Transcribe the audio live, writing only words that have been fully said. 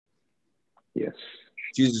Yes.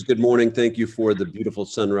 Jesus, good morning. Thank you for the beautiful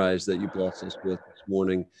sunrise that you blessed us with this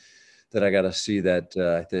morning. That I got to see that.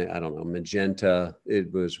 I don't know, magenta.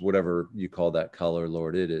 It was whatever you call that color,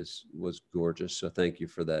 Lord. Was gorgeous. So thank you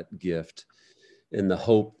for that gift and the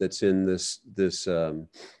hope that's in this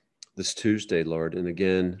Tuesday, Lord. And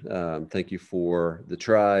again, thank you for the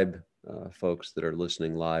tribe, folks that are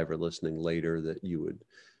listening live or listening later. That you would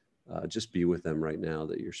just be with them right now,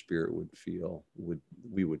 that your spirit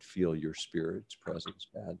we would feel your spirit's presence,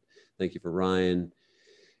 God. Thank you for Ryan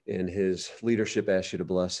and his leadership. Ask you to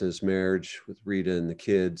bless his marriage with Rita and the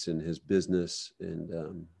kids and his business.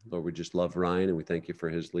 And Lord, we just love Ryan and we thank you for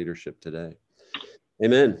his leadership today.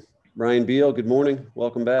 Amen. Ryan Beal, good morning.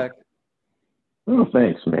 Welcome back. Oh,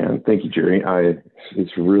 thanks, man. Thank you, Jerry.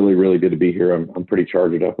 It's really, really good to be here. I'm pretty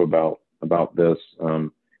charged up about this.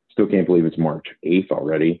 Still can't believe it's March 8th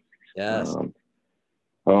already. Yes.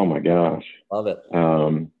 Oh my gosh. Love it.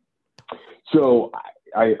 So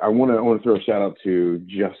I want to throw a shout out to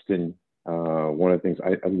Justin. One of the things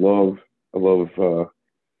I love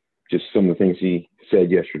just some of the things he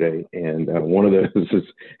said yesterday, and one of those is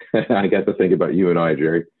I got to think about you and I,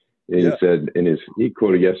 Jerry. And He said he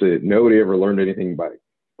quoted yesterday, nobody ever learned anything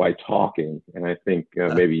by talking, and I think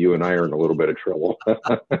maybe you and I are in a little bit of trouble.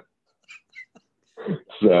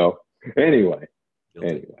 So anyway.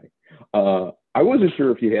 I wasn't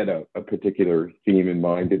sure if you had a particular theme in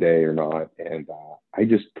mind today or not, and I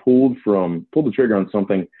just pulled the trigger on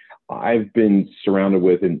something I've been surrounded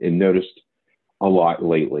with and noticed a lot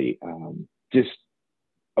lately. Just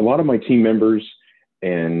a lot of my team members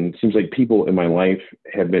and seems like people in my life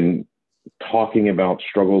have been talking about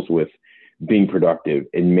struggles with being productive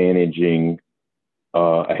and managing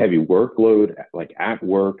a heavy workload, like at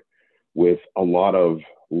work, with a lot of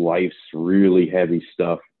life's really heavy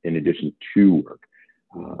stuff in addition to work.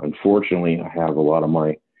 Unfortunately, I have a lot of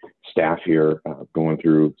my staff here going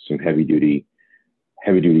through some heavy duty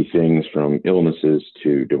things, from illnesses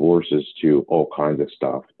to divorces to all kinds of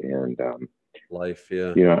stuff. And life,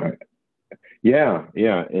 yeah,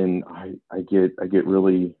 and I get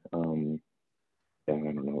really I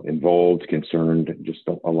don't know, involved, concerned, just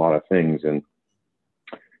a lot of things. And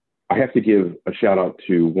I have to give a shout out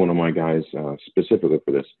to one of my guys specifically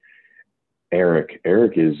for this. Eric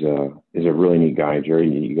is a really neat guy, Jerry.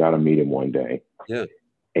 You got to meet him one day. Yeah.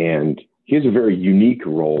 And he has a very unique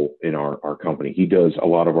role in our company. He does a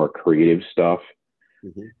lot of our creative stuff,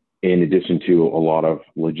 in addition to a lot of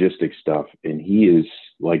logistic stuff. And he is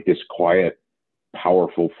like this quiet,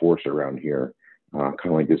 powerful force around here, kind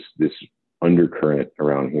of like this undercurrent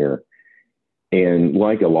around here. And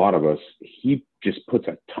like a lot of us, he just puts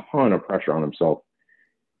a ton of pressure on himself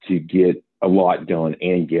to get a lot done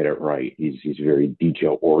and get it right. He's very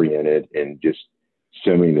detail oriented, and just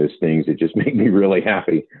so many of those things that just make me really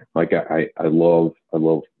happy. Like I love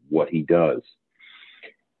what he does.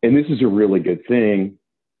 And this is a really good thing,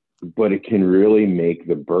 but it can really make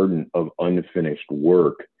the burden of unfinished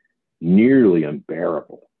work nearly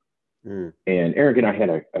unbearable. And Eric and I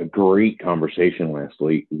had a great conversation last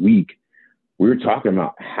week. We were talking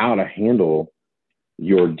about how to handle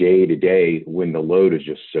your day to day when the load is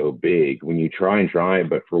just so big, when you try,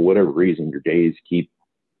 but for whatever reason, your days keep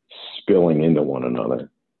spilling into one another.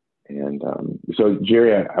 And so,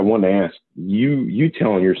 Jerry, I want to ask you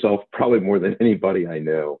telling yourself probably more than anybody I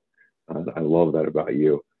know. I love that about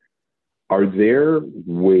you. Are there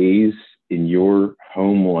ways in your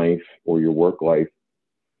home life or your work life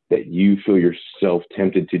that you feel yourself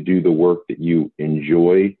tempted to do the work that you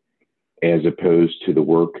enjoy, as opposed to the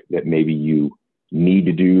work that maybe you need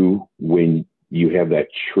to do when you have that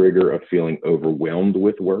trigger of feeling overwhelmed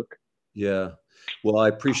with work? Yeah. Well, I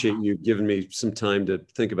appreciate you giving me some time to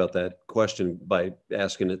think about that question by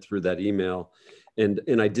asking it through that email. And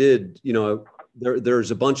I did,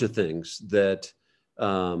 there's a bunch of things that,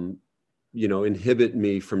 inhibit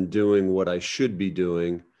me from doing what I should be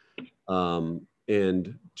doing.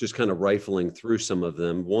 And just kind of rifling through some of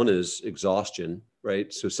them. One is exhaustion,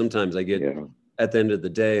 right? So sometimes I get at the end of the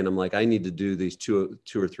day and I'm like, I need to do these two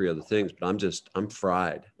or three other things, but I'm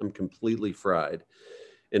fried. I'm completely fried.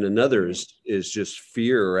 And another is just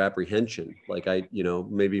fear or apprehension. Like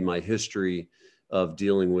maybe my history of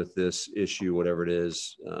dealing with this issue, whatever it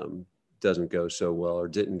is, doesn't go so well or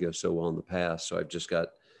didn't go so well in the past. So I've just got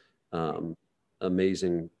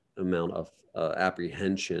amazing amount of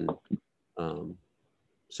apprehension.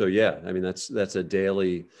 So yeah, I mean, that's a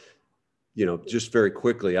daily, just very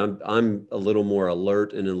quickly, I'm a little more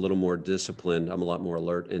alert and a little more disciplined. I'm a lot more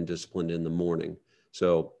alert and disciplined in the morning.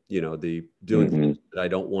 So, the doing things that I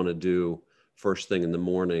don't want to do first thing in the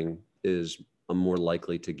morning I'm more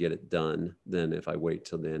likely to get it done than if I wait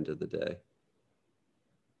till the end of the day.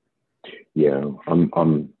 Yeah,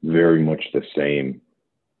 I'm very much the same.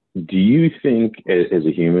 Do you think, as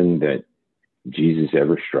a human, that Jesus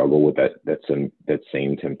ever struggled with that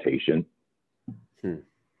same temptation? Hmm.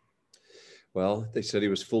 Well, they said he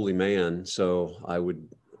was fully man, so I would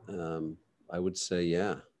say,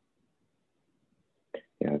 yeah.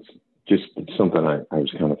 Yeah, it's just something I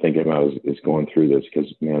was kind of thinking about is going through this,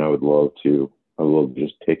 because man, I would love to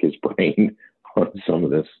just pick his brain on some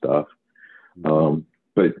of this stuff.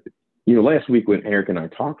 But last week when Eric and I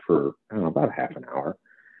talked for, I don't know, about a half an hour,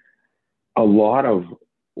 a lot of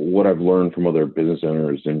what I've learned from other business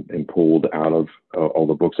owners and pulled out of all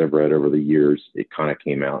the books I've read over the years, it kind of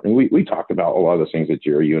came out. And we talked about a lot of the things that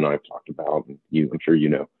Jerry, you and I have talked about. And I'm sure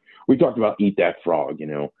we talked about eat that frog,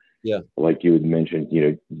 Yeah. like you had mentioned,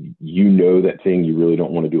 that thing you really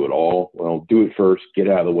don't want to do at all. Well, do it first, get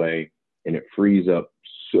out of the way, and it frees up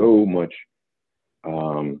so much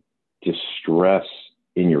distress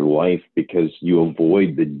in your life, because you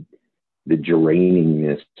avoid the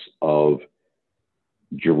drainingness of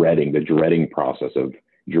the dreading process of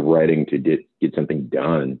dreading to get something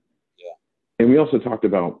done. Yeah. And we also talked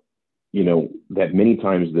about, that many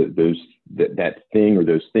times that thing or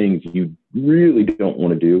those things you really don't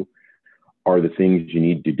want to do are the things you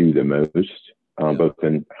need to do the most, both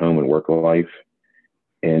in home and work life.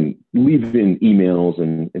 And leaving emails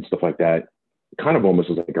and stuff like that kind of almost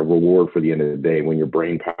as like a reward for the end of the day, when your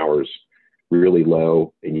brain power's really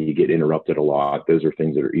low and you get interrupted a lot. Those are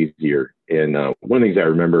things that are easier. And one of the things I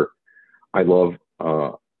remember, I love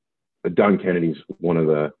Don Kennedy's one of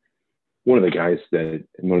the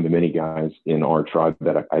many guys in our tribe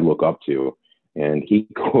that I look up to. And he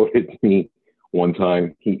quoted me one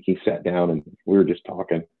time. He sat down and we were just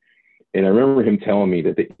talking. And I remember him telling me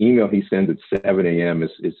that the email he sends at 7 a.m.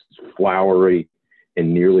 is flowery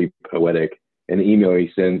and nearly poetic. And the email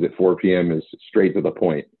he sends at 4 p.m. is straight to the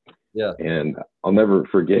point. Yeah. And I'll never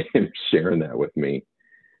forget him sharing that with me.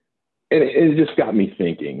 And it just got me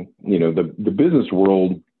thinking, the business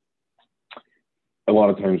world, a lot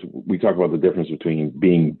of times we talk about the difference between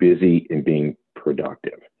being busy and being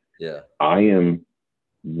productive. Yeah. I am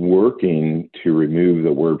working to remove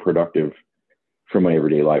the word productive from my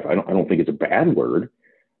everyday life. I don't think it's a bad word,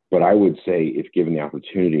 but I would say, if given the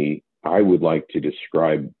opportunity, I would like to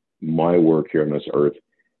describe my work here on this earth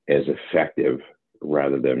as effective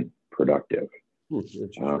rather than productive. What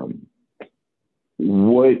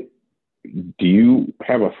do you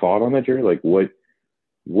have a thought on that, Jerry? Like, what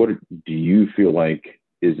do you feel like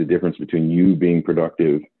is the difference between you being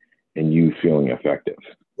productive and you feeling effective?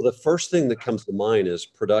 Well, the first thing that comes to mind is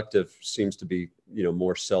productive seems to be,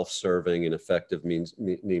 more self-serving, and effective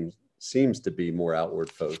seems to be more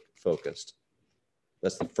outward focused.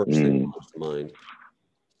 That's the first thing that comes to mind.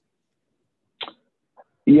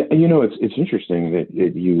 Yeah, it's interesting that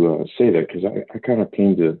you say that, because I kind of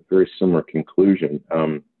came to a very similar conclusion.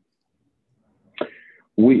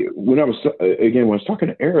 When I was talking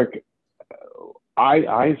to Eric,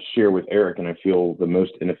 I share with Eric, and I feel the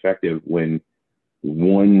most ineffective when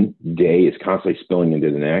one day is constantly spilling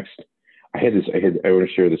into the next. I want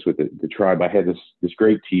to share this with the tribe. I had this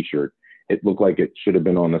great T-shirt. It looked like it should have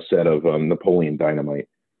been on the set of Napoleon Dynamite.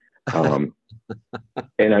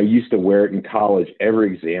 And I used to wear it in college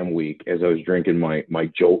every exam week as I was drinking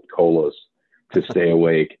my Jolt Colas to stay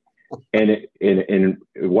awake. And in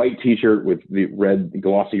a white T-shirt with the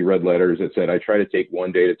glossy red letters that said, "I try to take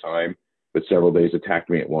one day at a time, but several days attacked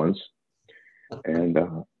me at once." And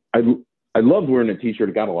I loved wearing a T-shirt.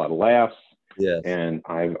 It got a lot of laughs. Yes. And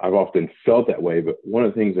I've often felt that way. But one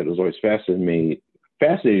of the things that has always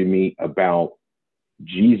fascinated me about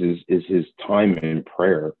Jesus is his time in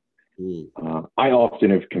prayer. I often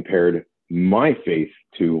have compared my faith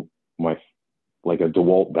to like a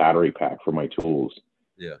DeWalt battery pack for my tools.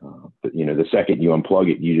 Yeah. But the second you unplug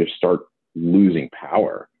it, you just start losing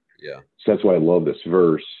power. Yeah. So that's why I love this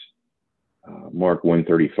verse, Mark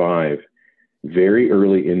 1:35. Very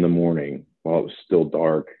early in the morning, while it was still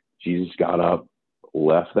dark, Jesus got up,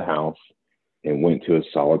 left the house, and went to a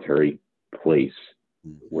solitary place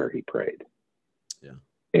where he prayed. Yeah.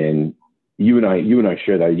 And you and I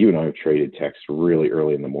share that. You and I have traded texts really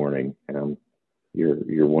early in the morning.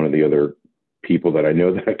 You're one of the other people that I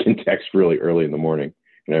know that I can text really early in the morning,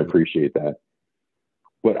 and I appreciate that.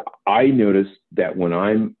 But I noticed that when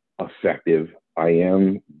I'm effective, I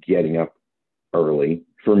am getting up early.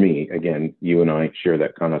 For me, again, you and I share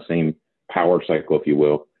that kind of same power cycle, if you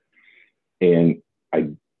will. And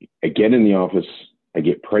I get in the office, I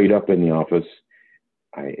get prayed up in the office.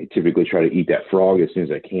 I typically try to eat that frog as soon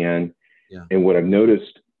as I can. Yeah. And what I've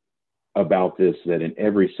noticed about this, that in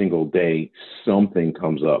every single day, something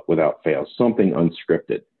comes up without fail, something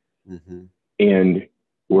unscripted. Mm-hmm. And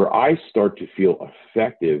where I start to feel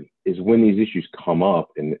effective is when these issues come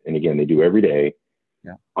up, and again, they do every day.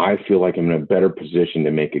 Yeah. I feel like I'm in a better position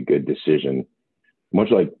to make a good decision. Much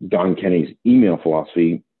like Don Kenny's email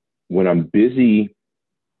philosophy, when I'm busy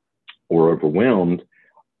or overwhelmed,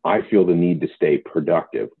 I feel the need to stay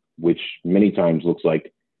productive, which many times looks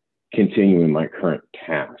like continuing my current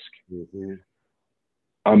task. Mm-hmm.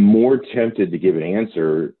 I'm more tempted to give an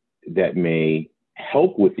answer that may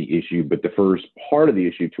help with the issue, but defers part of the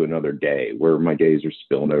issue to another day where my days are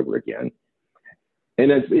spilling over again. And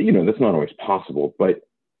that's, that's not always possible, but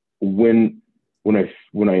when I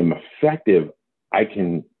am effective, I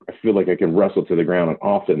feel like I can wrestle to the ground and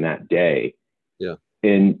often that day. Yeah.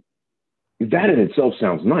 And that in itself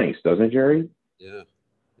sounds nice, doesn't it, Jerry? Yeah.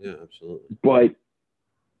 Yeah, absolutely. But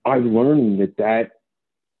I've learned that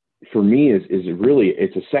for me is really,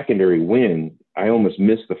 it's a secondary win. I almost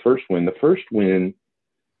missed the first win. The first win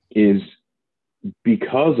is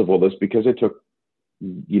because of all this, because I took,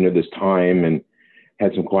 this time and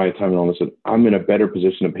had some quiet time and all this, I'm in a better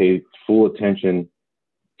position to pay full attention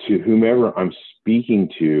to whomever I'm speaking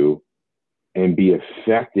to and be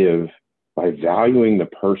effective by valuing the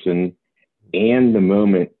person and the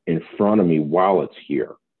moment in front of me while it's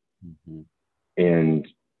here. Mm-hmm. And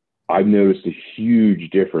I've noticed a huge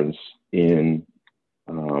difference in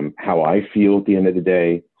how I feel at the end of the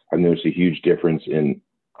day. I've noticed a huge difference in,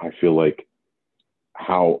 I feel like,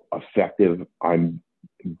 how effective I'm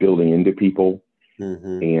building into people.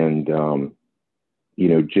 Mm-hmm. And,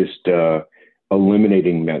 just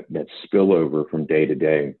eliminating that spillover from day to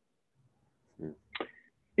day.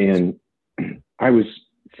 And I was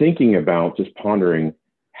thinking about, just pondering,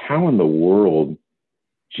 how in the world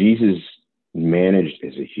Jesus managed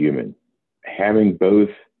as a human, having both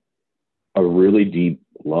a really deep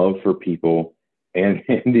love for people and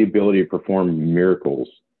the ability to perform miracles.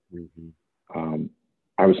 Mm-hmm.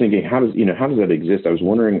 I was thinking, how does that exist? I was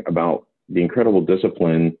wondering about the incredible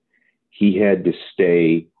discipline he had to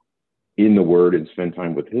stay in the Word and spend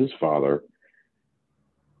time with his Father,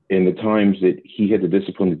 and the times that he had the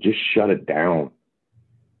discipline to just shut it down.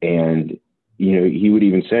 And he would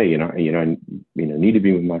even say, I need to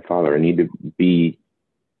be with my Father. I need to be,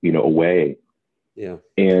 away. Yeah.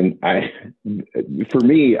 And for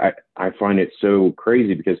me, I find it so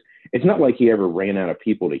crazy because it's not like he ever ran out of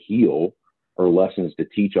people to heal or lessons to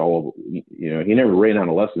teach he never ran out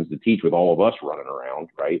of lessons to teach with all of us running around.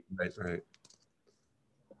 Right. Right.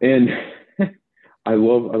 And I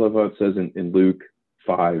love how it says in Luke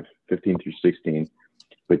 5:15-16,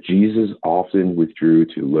 but Jesus often withdrew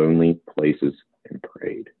to lonely places and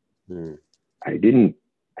prayed. Mm. I didn't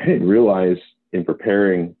realize in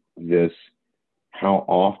preparing this how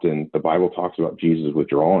often the Bible talks about Jesus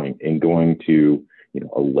withdrawing and going to,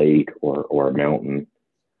 a lake or a mountain,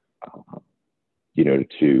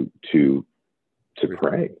 to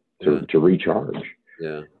pray, to recharge.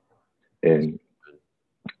 Yeah. And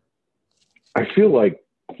I feel like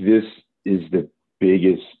this is the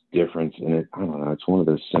biggest difference in it. I don't know. It's one of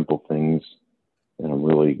those simple things that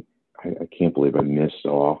I can't believe I miss so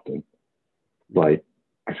often. But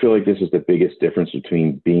I feel like this is the biggest difference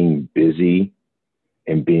between being busy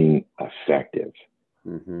and being effective.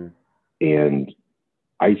 Mm-hmm. And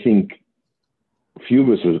I think few of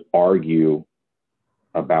us would argue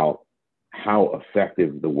about how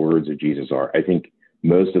effective the words of Jesus are. I think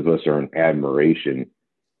most of us are in admiration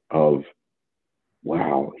of,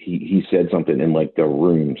 wow, he said something and like the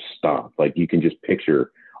room stopped. Like you can just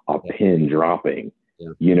picture a pin dropping.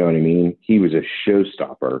 Yeah. You know what I mean? He was a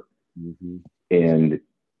showstopper. Mm-hmm. And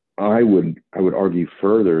I would argue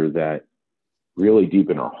further that really deep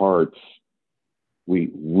in our hearts, we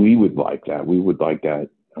would like that. We would like that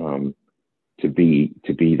to be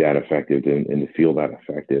that effective and to feel that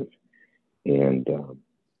effective. And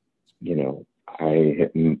I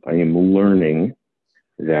am learning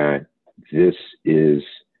that this is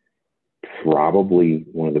probably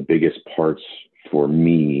one of the biggest parts for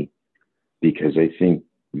me, because I think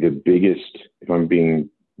the biggest, if I'm being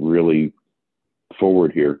really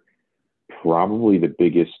forward here, probably the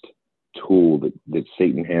biggest tool that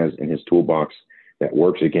Satan has in his toolbox that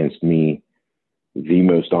works against me the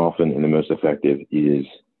most often and the most effective is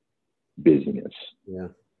busyness. Yeah.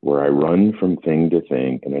 Where I run from thing to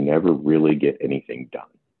thing and I never really get anything done.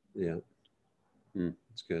 Yeah.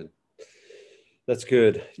 That's good. That's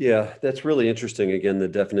good. Yeah. That's really interesting. Again, the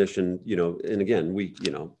definition, and again, we,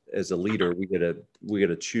 as a leader, we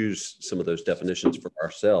gotta choose some of those definitions for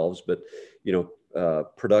ourselves, but,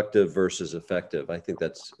 productive versus effective. I think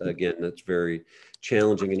that's very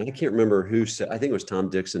challenging. And I can't remember who said, I think it was Tom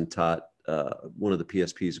Dixon taught one of the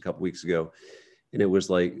PSPs a couple weeks ago. And it was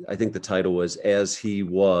like, I think the title was As He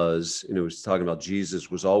Was, and it was talking about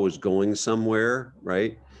Jesus was always going somewhere,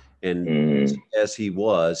 right? And as he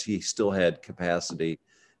was, he still had capacity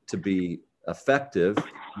to be effective,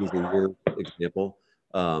 using your example,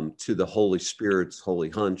 to the Holy Spirit's holy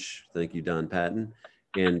hunch. Thank you, Don Patton.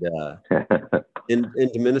 And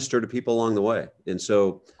to minister to people along the way. And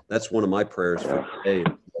so that's one of my prayers for today.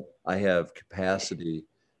 I have capacity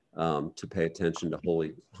to pay attention to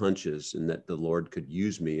holy hunches, and that the Lord could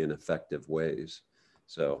use me in effective ways.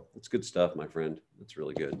 So it's good stuff, my friend. It's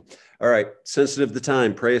really good. All right. Sensitive to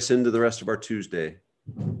time. Pray us into the rest of our Tuesday.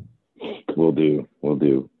 Will do. Will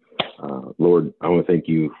do. Lord, I want to thank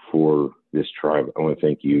you for this tribe. I want to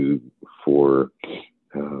thank you for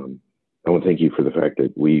the fact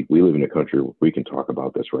that we live in a country where we can talk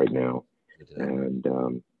about this right now. And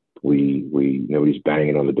nobody's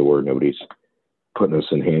banging on the door. Nobody's putting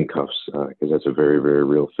us in handcuffs, because that's a very, very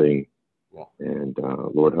real thing. Yeah. And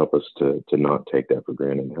Lord, help us to not take that for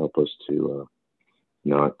granted, and help us to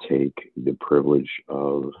not take the privilege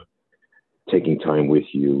of taking time with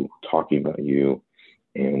you, talking about you,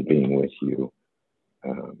 and being with you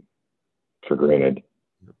for granted.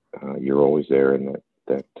 You're always there, and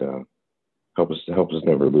that help us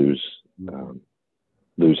never lose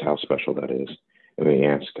how special that is. And we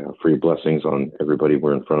ask for your blessings on everybody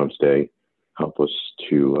we're in front of today. Help us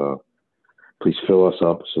to please fill us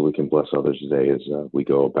up so we can bless others today as we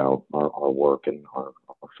go about our work and our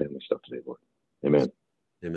family stuff today, Lord. Amen.